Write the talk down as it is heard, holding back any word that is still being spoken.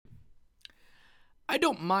I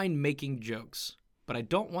don't mind making jokes, but I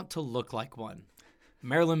don't want to look like one.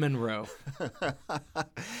 Marilyn Monroe.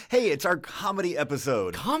 Hey, it's our comedy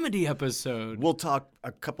episode. Comedy episode. We'll talk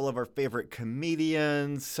a couple of our favorite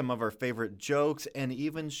comedians, some of our favorite jokes, and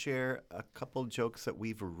even share a couple jokes that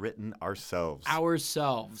we've written ourselves.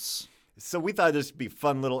 So we thought this would be a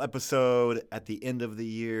fun little episode at the end of the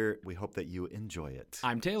year. We hope that you enjoy it.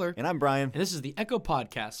 I'm Taylor. And I'm Brian. And this is the Echo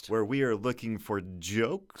Podcast. Where we are looking for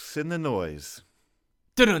jokes in the noise.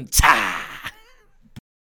 Dun-dun-ta!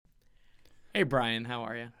 Hey, Brian, how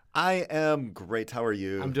are you? I am great. How are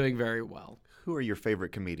you? I'm doing very well. Who are your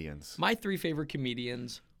favorite comedians? My three favorite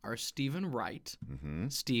comedians are Stephen Wright,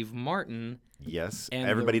 Steve Martin. Yes. And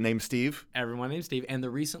everybody named Steve? Everyone named Steve. And the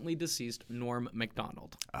recently deceased Norm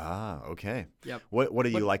Macdonald. Ah, okay. Yep. What do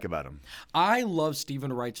you like about him? I love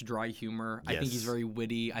Stephen Wright's dry humor. Yes. I think he's very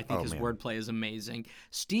witty. I think his wordplay is amazing.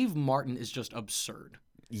 Steve Martin is just absurd.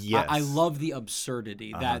 Yes. I love the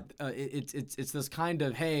absurdity that it's this kind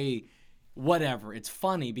of, hey, whatever. It's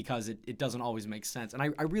funny because it doesn't always make sense. And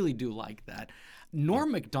I really do like that. Norm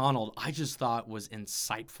Macdonald, I just thought was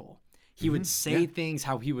insightful. He would say things,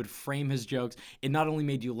 how he would frame his jokes. It not only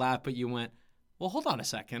made you laugh, but you went, well, hold on a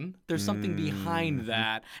second. There's something behind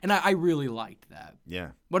that. And I really liked that.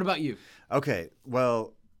 Yeah. What about you? Okay.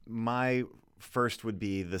 Well, my first would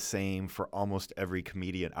be the same for almost every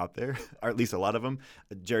comedian out there, or at least a lot of them.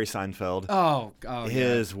 Jerry Seinfeld. Oh,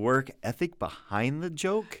 his work ethic behind the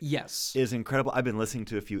joke yes, is incredible. I've been listening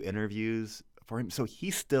to a few interviews for him. So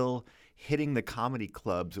he's still hitting the comedy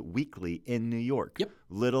clubs weekly in New York. Yep.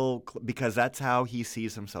 Because that's how he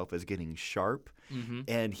sees himself as getting sharp.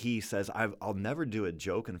 And he says, I'll never do a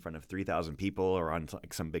joke in front of 3,000 people or on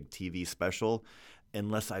like some big TV special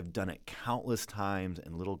unless I've done it countless times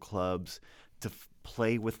in little clubs to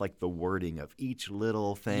play with like the wording of each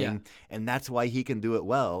little thing. Yeah. And that's why he can do it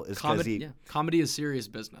well is because comedy is serious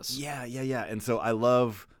business. Yeah. And so I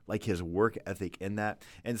love like his work ethic in that.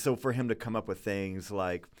 And so for him to come up with things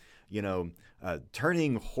like,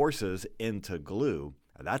 turning horses into glue,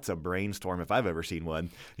 that's a brainstorm if I've ever seen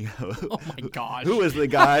one. Oh my gosh. Who is the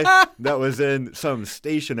guy that was in some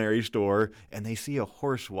stationery store and they see a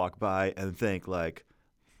horse walk by and think like,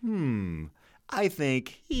 I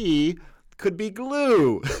think he could be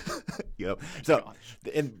glue. So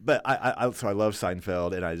I love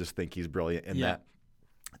Seinfeld and I just think he's brilliant in that.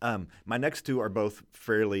 My next two are both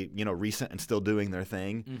fairly, recent and still doing their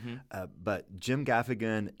thing. But Jim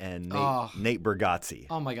Gaffigan and Nate Bargatze.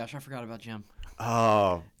 Oh my gosh, I forgot about Jim.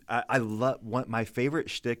 Oh, I love my favorite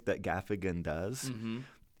shtick that Gaffigan does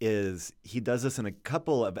is he does this in a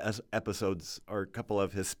couple of episodes or a couple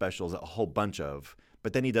of his specials, a whole bunch of.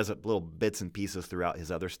 But then he does it little bits and pieces throughout his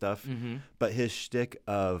other stuff. But his shtick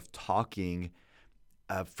of talking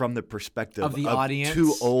from the perspective of the audience,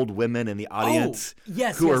 two old women in the audience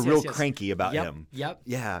who are real cranky about him. Yep.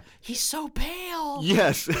 Yeah. He's so pale.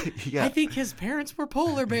 Yes. Yeah. I think his parents were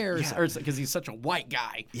polar bears, or because he's such a white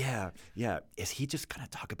guy. Yeah. Yeah. Is he just gonna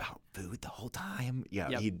talk about food the whole time? Yeah.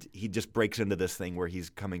 Yep. He just breaks into this thing where he's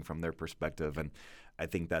coming from their perspective, and I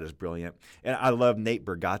think that is brilliant. And I love Nate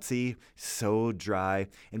Bargatze, so dry.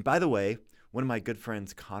 And by the way, one of my good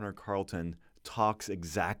friends, Connor Carlton, talks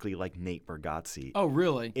exactly like Nate Bargatze. Oh,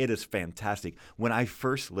 really? It is fantastic. When I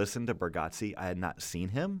first listened to Bargatze, I had not seen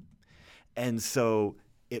him. And so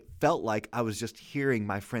it felt like I was just hearing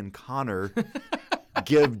my friend Connor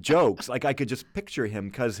give jokes. Like I could just picture him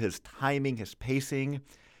because his timing, his pacing,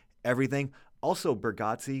 everything. Also,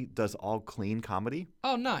 Bargatze does all clean comedy.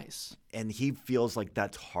 Oh, nice. And he feels like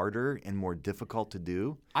that's harder and more difficult to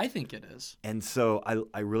do. I think it is. And so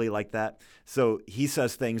I really like that. So he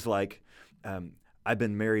says things like, I've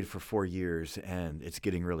been married for 4 years and it's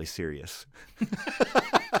getting really serious.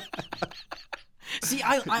 See,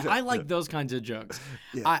 I like those kinds of jokes.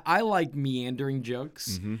 Yeah. I like meandering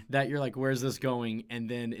jokes that you're like, where's this going? And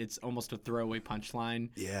then it's almost a throwaway punchline.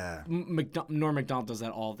 Yeah. Norm Macdonald does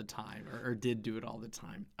that all the time, or did do it all the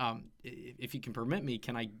time. If you can permit me,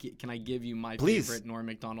 can I give you my favorite Norm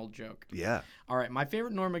Macdonald joke? Yeah. All right, my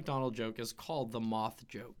favorite Norm Macdonald joke is called the moth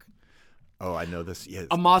joke. Oh, I know this. Yes.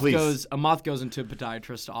 A moth goes into a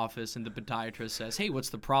podiatrist's office, and the podiatrist says, "Hey, what's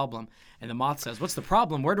the problem?" And the moth says, "What's the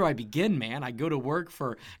problem? Where do I begin, man? I go to work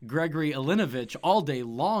for Gregory Ilinovich all day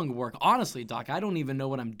long. Work honestly, doc. I don't even know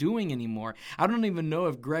what I'm doing anymore. I don't even know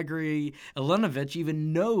if Gregory Ilinovich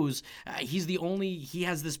even knows he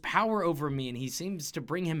has this power over me, and he seems to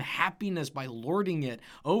bring him happiness by lording it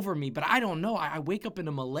over me. But I don't know. I wake up in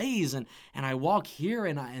a malaise, and I walk here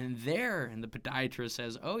and there." And the podiatrist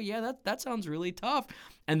says, "Oh yeah, that sounds sounds really tough.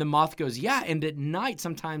 And the moth goes, yeah, and at night,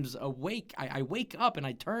 sometimes awake, I wake up and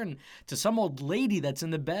I turn to some old lady that's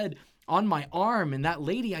in the bed on my arm. And that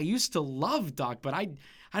lady I used to love, Doc, but I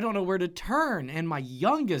don't know where to turn. And my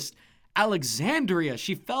youngest, Alexandria,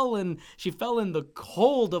 she fell in the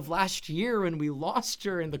cold of last year and we lost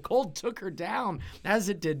her, and the cold took her down, as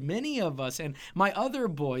it did many of us. And my other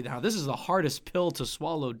boy, now this is the hardest pill to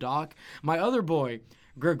swallow, Doc. My other boy,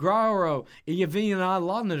 Grigoro Yevgeny,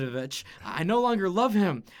 I no longer love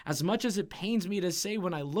him. As much as it pains me to say,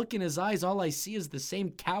 when I look in his eyes, all I see is the same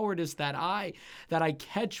cowardice that I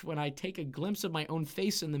catch when I take a glimpse of my own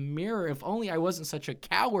face in the mirror. If only I wasn't such a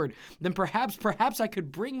coward, then perhaps I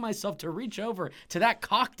could bring myself to reach over to that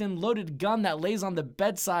cocked and loaded gun that lays on the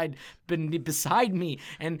bedside beside me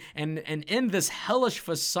and end this hellish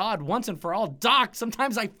facade once and for all. Doc,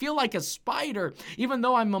 sometimes I feel like a spider, even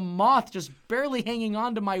though I'm a moth just barely hanging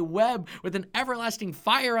onto my web with an everlasting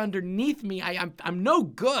fire underneath me. I'm no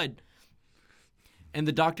good. And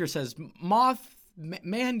the doctor says, Moth,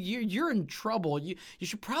 man, you're in trouble. You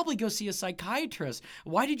should probably go see a psychiatrist.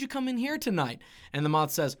 Why did you come in here tonight? And the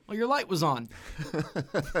moth says, well, your light was on.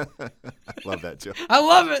 Love that joke. I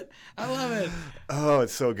love it. Oh,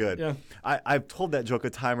 it's so good. Yeah. I've told that joke a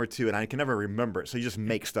time or two, and I can never remember it. So you just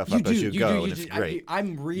make stuff up as you go, and it's great.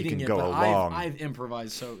 I'm reading you it, can go but along. I've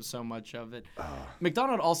improvised so much of it.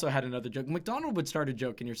 McDonald also had another joke. McDonald would start a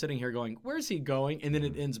joke, and you're sitting here going, where's he going? And then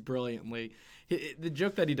it ends brilliantly. The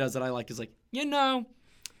joke that he does that I like is like,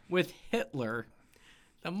 with Hitler,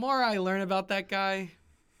 the more I learn about that guy,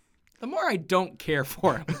 the more I don't care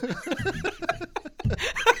for him.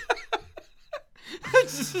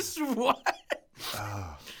 It's just what?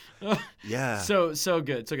 Yeah. So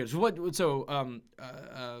good. So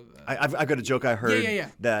I've got a joke I heard Yeah.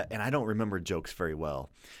 that, and I don't remember jokes very well.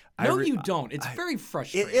 No, you don't. It's very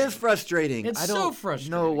frustrating. It is frustrating. It's I so don't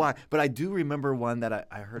frustrating. know why, but I do remember one that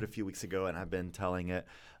I heard a few weeks ago, and I've been telling it,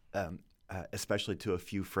 especially to a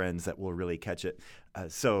few friends that will really catch it.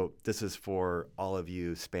 So this is for all of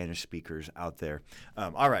you Spanish speakers out there.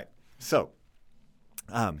 All right. So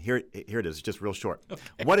here it is, just real short.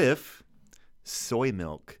 Okay. What if soy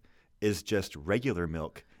milk is just regular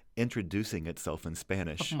milk introducing itself in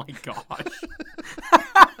Spanish? Oh my gosh.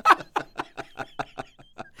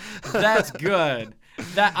 That's good.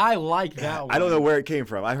 I like that one. I don't know where it came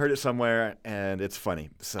from. I heard it somewhere, and it's funny.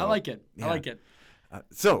 So I like it. Yeah. I like it.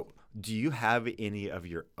 So, do you have any of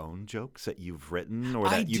your own jokes that you've written or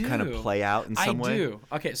that you kind of play out in some way? I do.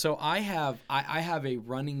 Okay, so I have a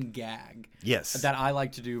running gag. Yes. That I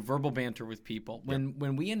like to do, verbal banter with people.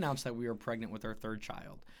 When we announced that we were pregnant with our third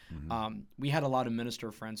child, we had a lot of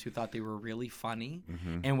minister friends who thought they were really funny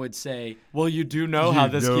and would say, well, you do know how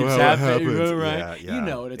this keeps happening, right? Yeah. You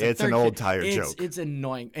know it. It's an old tired joke. It's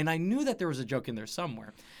annoying. And I knew that there was a joke in there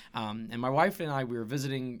somewhere. And my wife and I, we were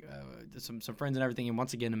visiting some friends and everything, and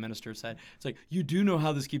once again, a minister said, it's like, you do know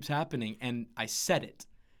how this keeps happening. And I said it,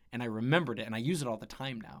 and I remembered it, and I use it all the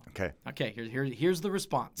time now. Okay, here's the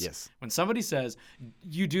response. Yes. When somebody says,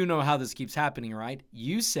 you do know how this keeps happening, right?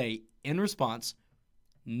 You say, in response,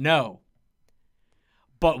 no.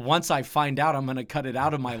 But once I find out, I'm going to cut it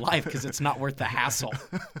out of my life because it's not worth the hassle.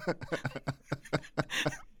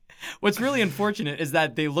 What's really unfortunate is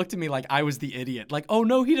that they looked at me like I was the idiot. Like, oh,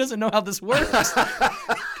 no, he doesn't know how this works.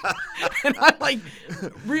 And I'm like,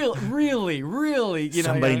 really,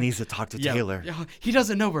 Somebody needs to talk to Taylor. He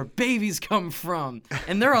doesn't know where babies come from.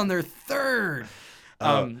 And they're on their third.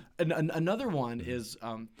 Another one is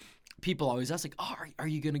people always ask, like, oh, are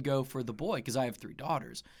you going to go for the boy? Because I have 3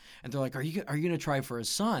 daughters. And they're like, are you going to try for a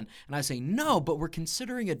son? And I say, no, but we're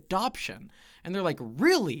considering adoption. And they're like,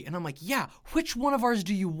 really? And I'm like, yeah, which one of ours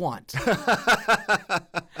do you want?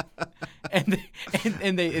 and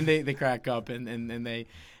they crack up and they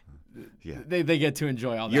get to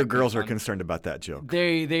enjoy all that. Your girls are concerned about that joke.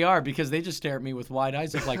 They are, because they just stare at me with wide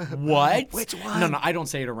eyes of like, what? Which one? No, I don't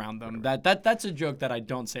say it around them. That's a joke that I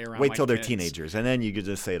don't say around Wait till they're kids. teenagers, and then you can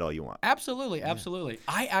just say it all you want. Absolutely.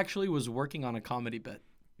 I actually was working on a comedy bit.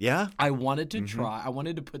 Yeah? I wanted to try. I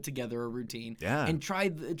wanted to put together a routine and try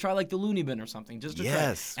like the Looney Bin or something, just to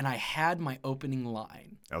try. And I had my opening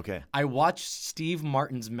line. Okay. I watched Steve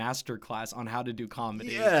Martin's masterclass on how to do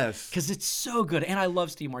comedy. Yes. Because it's so good, and I love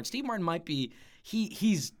Steve Martin. Steve Martin might be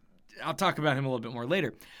he's. I'll talk about him a little bit more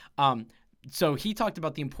later. So he talked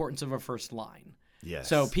about the importance of a first line. Yes.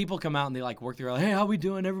 So people come out and they like work through, like, hey, how we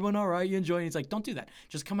doing? Everyone all right? You enjoying? He's like, don't do that.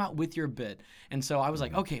 Just come out with your bit. And so I was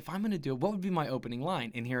like, okay, if I'm going to do it, what would be my opening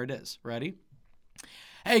line? And here it is. Ready?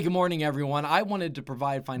 Hey, good morning, everyone. I wanted to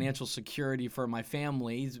provide financial security for my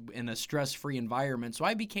family in a stress-free environment, so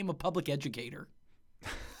I became a public educator.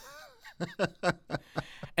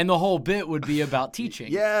 And the whole bit would be about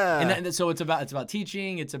teaching. Yeah. And so it's about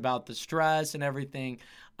teaching. It's about the stress and everything.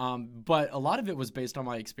 But a lot of it was based on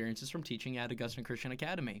my experiences from teaching at Augustine Christian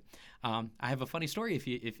Academy. I have a funny story if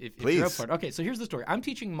you're up for it. Okay, so here's the story. I'm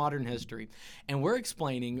teaching modern history, and we're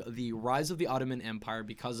explaining the rise of the Ottoman Empire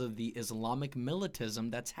because of the Islamic militantism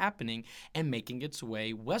that's happening and making its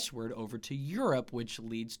way westward over to Europe, which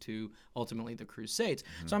leads to ultimately the Crusades.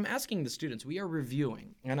 So I'm asking the students, we are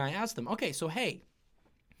reviewing, and I asked them, okay, so hey,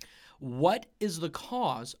 what is the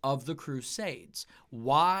cause of the Crusades?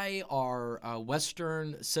 Why are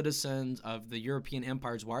Western citizens of the European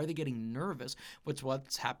empires, why are they getting nervous with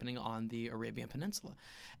what's happening on the Arabian Peninsula?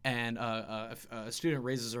 And a student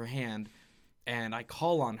raises her hand, and I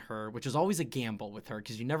call on her, which is always a gamble with her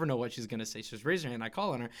because you never know what she's going to say. She just raises her hand, I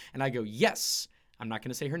call on her, and I go, yes. I'm not going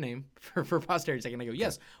to say her name for posterity's sake. And I go,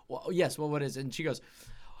 yes. Well, yes, well, what is it? And she goes,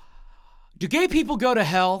 do gay people go to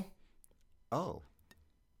hell? Oh.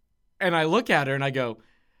 And I look at her and I go,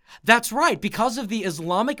 that's right. Because of the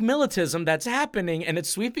Islamic militantism that's happening and it's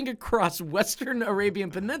sweeping across Western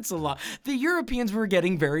Arabian Peninsula, the Europeans were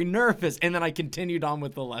getting very nervous. And then I continued on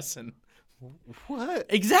with the lesson. What?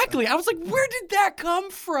 Exactly. I was like, where did that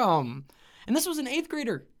come from? And this was an 8th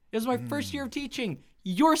grader. It was my first year of teaching.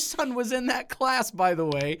 Your son was in that class, by the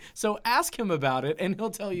way. So ask him about it and he'll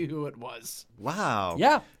tell you who it was. Wow.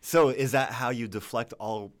 Yeah. So is that how you deflect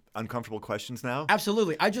all uncomfortable questions now?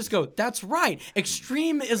 Absolutely. I just go, that's right.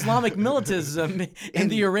 Extreme Islamic militantism in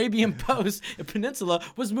the Arabian Peninsula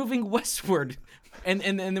was moving westward. And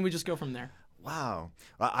then we just go from there. Wow.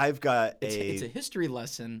 Well, I've got It's a history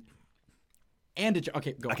lesson and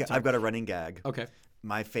okay, go on. Okay, Sorry. I've got a running gag. Okay.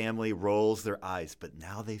 My family rolls their eyes, but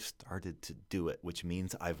now they've started to do it, which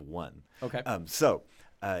means I've won. Okay. So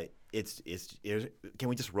it's can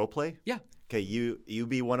we just role play? Yeah. Okay, you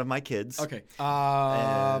be one of my kids. Okay.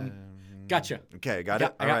 Gotcha. Okay, got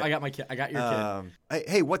it. I got my kid. I got your kid.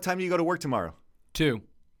 Hey, what time do you go to work tomorrow? 2.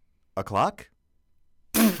 O'clock?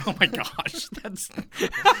 Oh my gosh, that's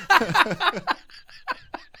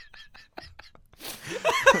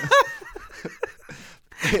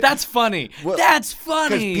that's funny. Well, that's Because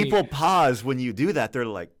funny. people pause when you do that. They're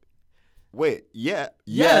like, wait,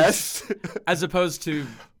 yes. As opposed to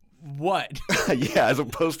what? Yeah, as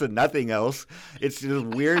opposed to nothing else. It's just a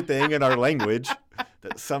weird thing in our language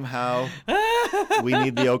that somehow we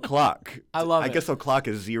need the o'clock. I love it. I guess o'clock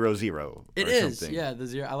is 00. It or is. something. Yeah, the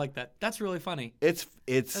 0. I like that. That's really funny. That's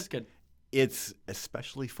good. It's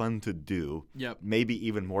especially fun to do. Yep. Maybe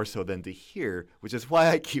even more so than to hear, which is why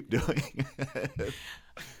I keep doing it.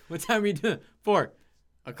 What time are you doing? 4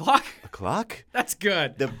 o'clock? O'clock? That's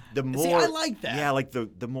good. The more See, I like that. Yeah, like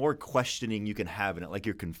the more questioning you can have in it, like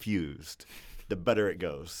you're confused, the better it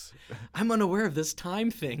goes. I'm unaware of this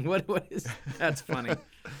time thing. What is? That's funny.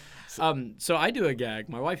 So I do a gag.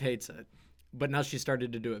 My wife hates it, but now she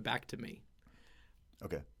started to do it back to me.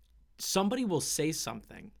 Okay. Somebody will say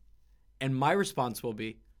something, and my response will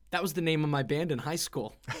be, "That was the name of my band in high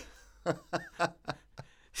school."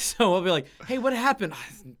 So I'll be like, "Hey, what happened?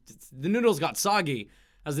 The noodles got soggy.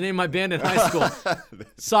 That was the name of my band in high school.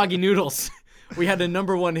 Soggy Noodles. We had a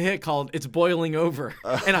 #1 hit called "It's Boiling Over,"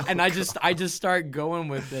 and I just start going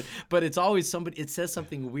with it. But it's always somebody. It says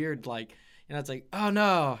something weird like, it's like, "Oh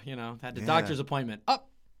no, had the doctor's appointment." Oh,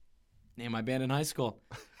 name of my band in high school.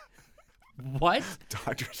 What?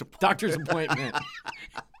 Doctor's appointment.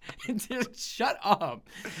 Dude, shut up.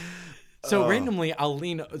 So randomly, I'll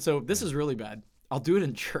lean. So this is really bad. I'll do it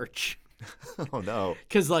in church. Oh no!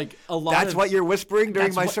 Because like a lot. That's what you're whispering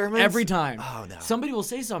during my sermons every time. Oh no! Somebody will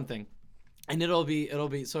say something, and it'll be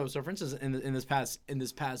so. For instance, in this past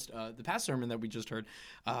the past sermon that we just heard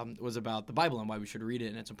was about the Bible and why we should read it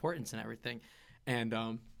and its importance and everything,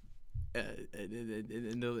 and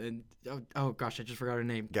oh gosh, I just forgot her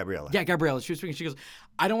name. Gabriella. Yeah, Gabriella. She was speaking. She goes,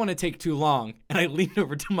 "I don't want to take too long." And I leaned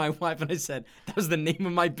over to my wife and I said, "That was the name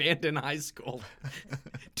of my band in high school."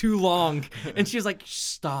 Too long. And she was like,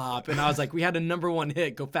 "Stop." And I was like, "We had a #1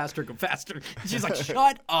 hit. Go faster, go faster." And she's like,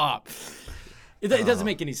 "Shut up." It doesn't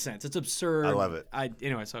make any sense. It's absurd. I love it.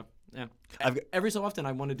 Anyway, so yeah. Every so often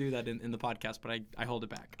I want to do that in the podcast, but I hold it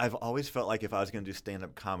back. I've always felt like if I was going to do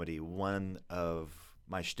stand-up comedy, one of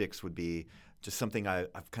my shticks would be just something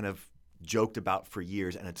I've kind of joked about for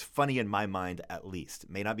years, and it's funny in my mind at least. It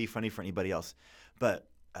may not be funny for anybody else, but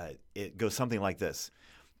it goes something like this.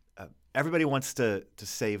 Everybody wants to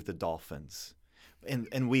save the dolphins.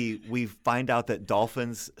 And we find out that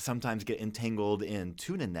dolphins sometimes get entangled in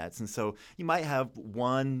tuna nets, and so you might have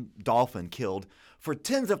one dolphin killed for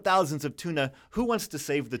tens of thousands of tuna. Who wants to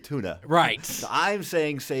save the tuna? Right. So I'm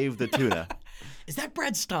saying save the tuna. Is that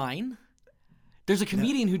Brad Stein? There's a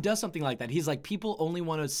comedian who does something like that. He's like, people only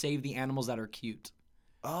want to save the animals that are cute.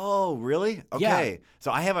 Oh, really? Okay.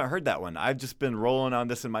 So I haven't heard that one. I've just been rolling on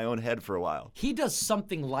this in my own head for a while. He does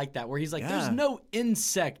something like that where he's like, Yeah. there's no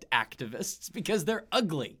insect activists because they're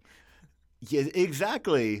ugly. Yeah,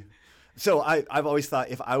 exactly. So I've always thought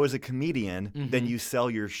if I was a comedian, then you sell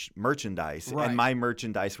your merchandise, Right. and my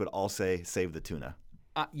merchandise would all say "Save the tuna."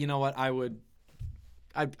 You know what?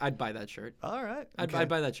 I'd buy that shirt. All right. I'd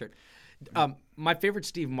buy that shirt. My favorite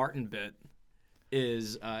Steve Martin bit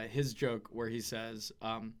is his joke where he says,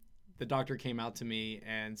 the doctor came out to me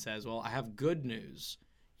and says, well, I have good news.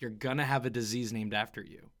 You're going to have a disease named after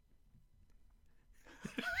you.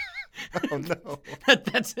 Oh no.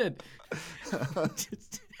 That's it.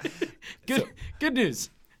 Good news.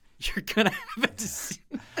 You're going to have a disease.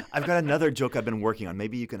 I've got another joke I've been working on.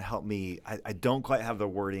 Maybe you can help me. I don't quite have the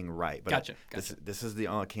wording right, but Gotcha. This is the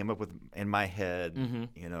I came up with in my head.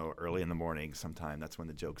 Mm-hmm. Early in the morning. Sometime that's when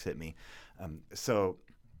the jokes hit me.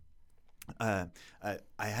 I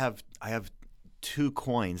have 2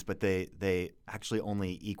 coins, but they actually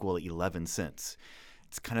only equal 11 cents.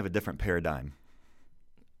 It's kind of a different paradigm.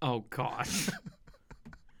 Oh, gosh.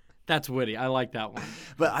 That's witty. I like that one.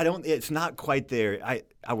 But it's not quite there.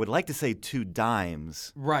 I would like to say 2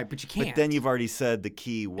 dimes. Right, but you can't. But then you've already said the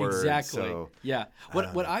key word. Exactly. So, yeah.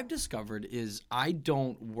 What I've discovered is I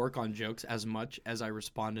don't work on jokes as much as I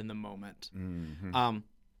respond in the moment. mm-hmm.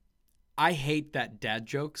 I hate that dad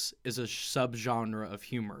jokes is a subgenre of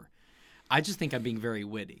humor. I just think I'm being very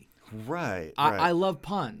witty. Right. I love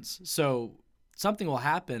puns. So something will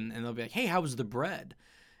happen and they'll be like, hey, how was the bread?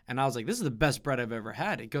 And I was like, this is the best bread I've ever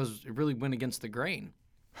had. It really went against the grain.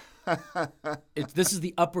 This is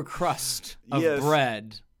the upper crust of Yes.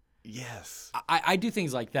 bread. Yes. I do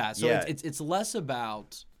things like that. So Yeah. it's less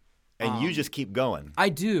about. And you just keep going. I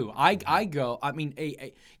do. I go. I mean,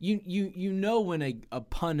 you know when a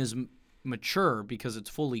pun is mature because it's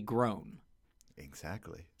fully grown.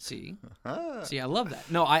 Exactly. See, I love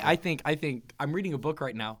that. No, I think I'm reading a book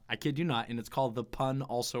right now. I kid you not, and it's called The Pun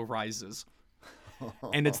Also Rises.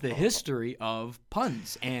 And it's the history of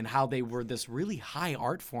puns and how they were this really high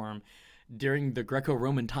art form during the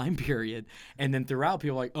Greco-Roman time period, and then throughout,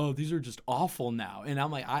 people are like, "Oh, these are just awful now." And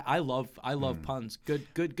I'm like, I love puns.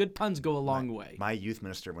 Good puns go a long way. My youth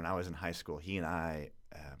minister, when I was in high school, he and I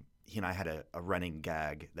had a running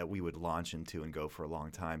gag that we would launch into and go for a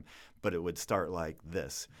long time, but it would start like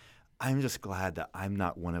this. I'm just glad that I'm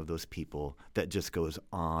not one of those people that just goes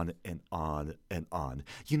on and on and on.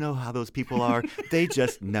 You know how those people are? They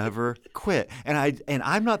just never quit. And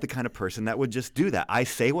I'm not the kind of person that would just do that. I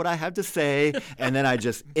say what I have to say, and then I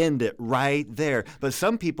just end it right there. But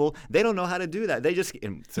some people, they don't know how to do that.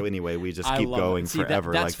 So anyway, we just keep going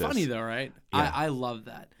forever like this. That's funny though, right? Yeah. I love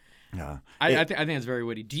that. Yeah. I think it's very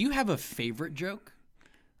witty. Do you have a favorite joke?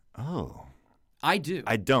 Oh. I do.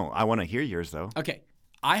 I don't. I want to hear yours though. Okay.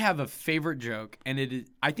 I have a favorite joke, and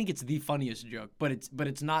I think it's the funniest joke, but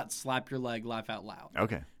it's not slap your leg, laugh out loud.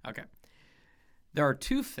 Okay. Okay. There are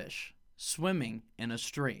 2 fish swimming in a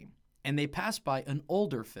stream, and they pass by an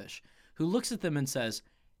older fish who looks at them and says,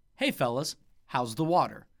 "Hey fellas, how's the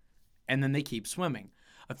water?" And then they keep swimming.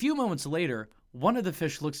 A few moments later, one of the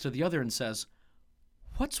fish looks to the other and says,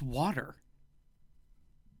 "What's water?"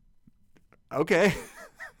 Okay.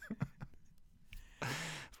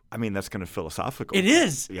 I mean, that's kind of philosophical. It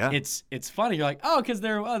is. Yeah. It's funny. You're like, oh, because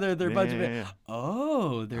they're a bunch of it. yeah.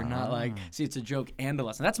 Oh, they're not like. See, it's a joke and a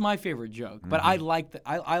lesson. That's my favorite joke. But I like that.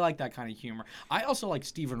 I like that kind of humor. I also like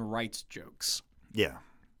Stephen Wright's jokes. Yeah.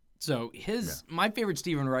 So my favorite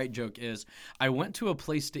Stephen Wright joke is, I went to a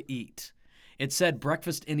place to eat. It said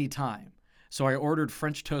breakfast anytime, so I ordered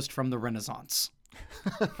French toast from the Renaissance.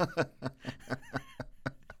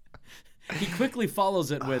 He quickly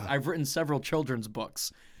follows it with, I've written several children's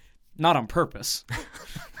books. Not on purpose.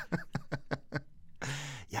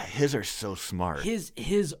 Yeah, his are so smart.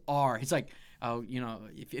 His are. He's like, oh,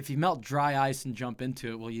 if you melt dry ice and jump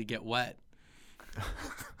into it, will you get wet? Like,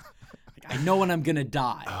 I know when I'm gonna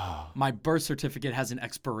die. My birth certificate has an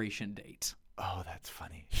expiration date. Oh, that's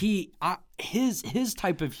funny. His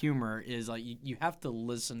type of humor is like you have to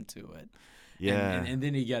listen to it. Yeah. And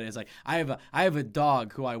then you get it. It's like I have a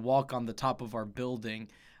dog who I walk on the top of our building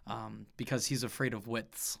because he's afraid of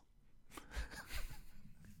widths.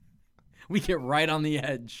 We get right on the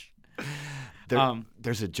edge.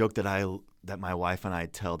 There's a joke that my wife and I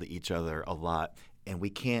tell to each other a lot, and we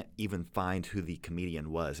can't even find who the comedian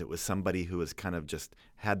was. It was somebody who was kind of just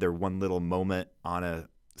had their one little moment on a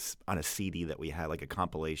CD that we had, like a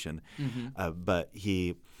compilation. Mm-hmm. But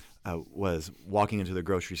he was walking into the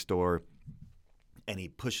grocery store, and he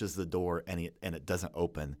pushes the door, and it doesn't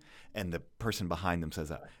open. And the person behind him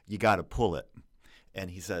says, "You got to pull it." And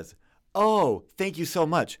he says, "Oh, thank you so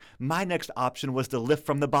much. My next option was to lift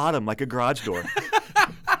from the bottom like a garage door."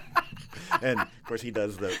 And, of course, he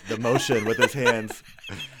does the motion with his hands.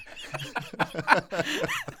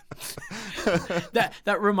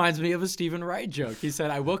 That reminds me of a Stephen Wright joke. He said,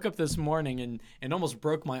 "I woke up this morning and almost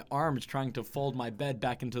broke my arms trying to fold my bed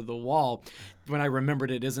back into the wall when I remembered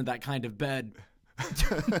it isn't that kind of bed."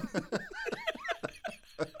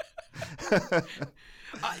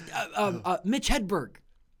 Mitch Hedberg.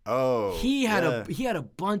 Oh, He had a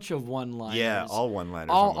bunch of one-liners. Yeah, all one-liners.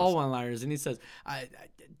 All one-liners, and he says, I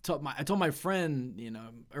told my friend,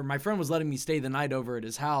 or my friend was letting me stay the night over at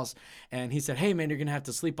his house, and he said, "Hey man, you're gonna have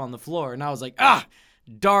to sleep on the floor." And I was like,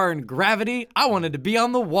 darn gravity! I wanted to be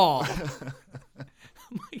on the wall. I'm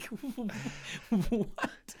like, what?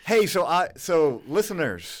 Hey, so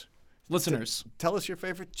listeners, tell us your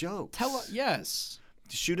favorite jokes. Yes.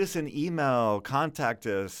 Shoot us an email, contact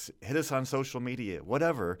us, hit us on social media,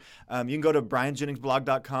 whatever. You can go to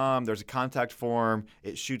brianjenningsblog.com. There's a contact form.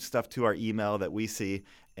 It shoots stuff to our email that we see.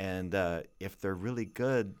 And if they're really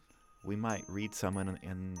good, we might read some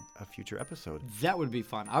in a future episode. That would be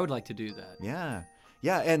fun. I would like to do that. Yeah.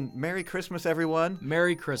 Yeah, and Merry Christmas, everyone.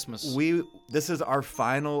 Merry Christmas. This is our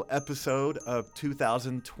final episode of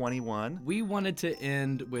 2021. We wanted to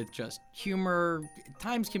end with just humor.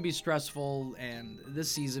 Times can be stressful, and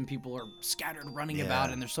this season people are scattered running about,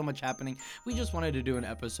 and there's so much happening. We just wanted to do an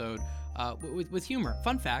episode with humor.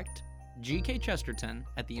 Fun fact, G.K. Chesterton,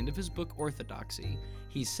 at the end of his book Orthodoxy,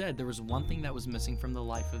 he said there was one thing that was missing from the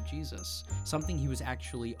life of Jesus, something he was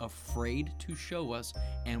actually afraid to show us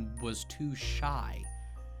and was too shy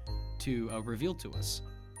to reveal to us: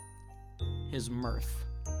 his mirth.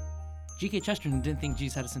 G.K. Chesterton didn't think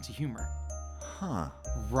Jesus had a sense of humor. Huh.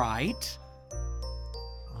 Right?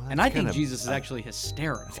 Well, and I think Jesus is actually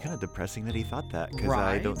hysterical. It's kind of depressing that he thought that, because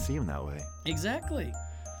Right. I don't see him that way. Exactly.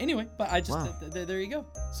 Anyway, but I just, there you go.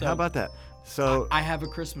 So How about that? So I have a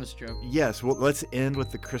Christmas joke. yes, well, let's end with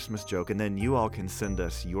the Christmas joke, and then you all can send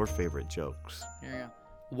us your favorite jokes. Here you go.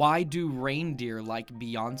 Why do reindeer like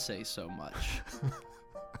Beyonce so much?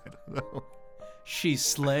 I don't know. She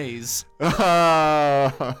slays. That's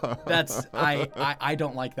I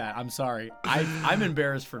don't like that. I'm sorry. I'm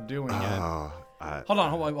embarrassed for doing it. Hold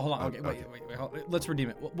on. Okay, wait. Hold, let's redeem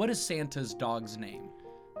it. What is Santa's dog's name?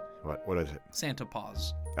 What is it? Santa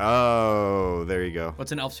Paws. Oh, there you go.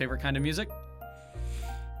 What's an elf's favorite kind of music?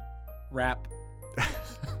 Rap.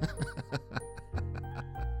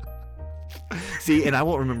 See, and I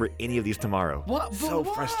won't remember any of these tomorrow. What? So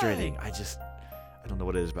Why? frustrating. I don't know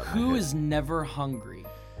what it is about Who my head. is never hungry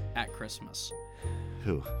at Christmas?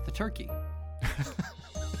 Who? The turkey.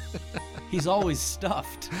 He's always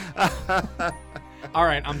stuffed. All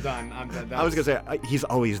right, I'm done. I was gonna say he's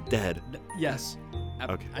always dead. Yes.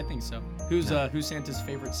 Okay. I think so. Who's Santa's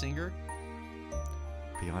favorite singer?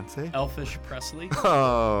 Beyonce? Elfish Presley.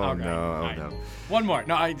 Oh Okay, no! all Oh right. no! One more.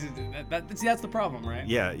 No, that's the problem, right?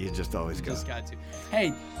 Yeah, you just always go. Just got to.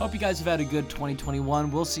 Hey, hope you guys have had a good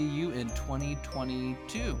 2021. We'll see you in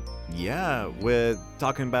 2022. Yeah, we're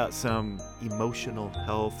talking about some emotional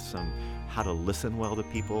health, some how to listen well to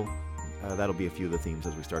people. That'll be a few of the themes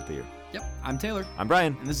as we start the year. Yep. I'm Taylor, I'm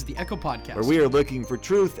Brian, and this is the Echo Podcast. where we are looking for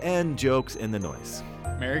truth and jokes in the noise.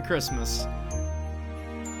 Merry Christmas.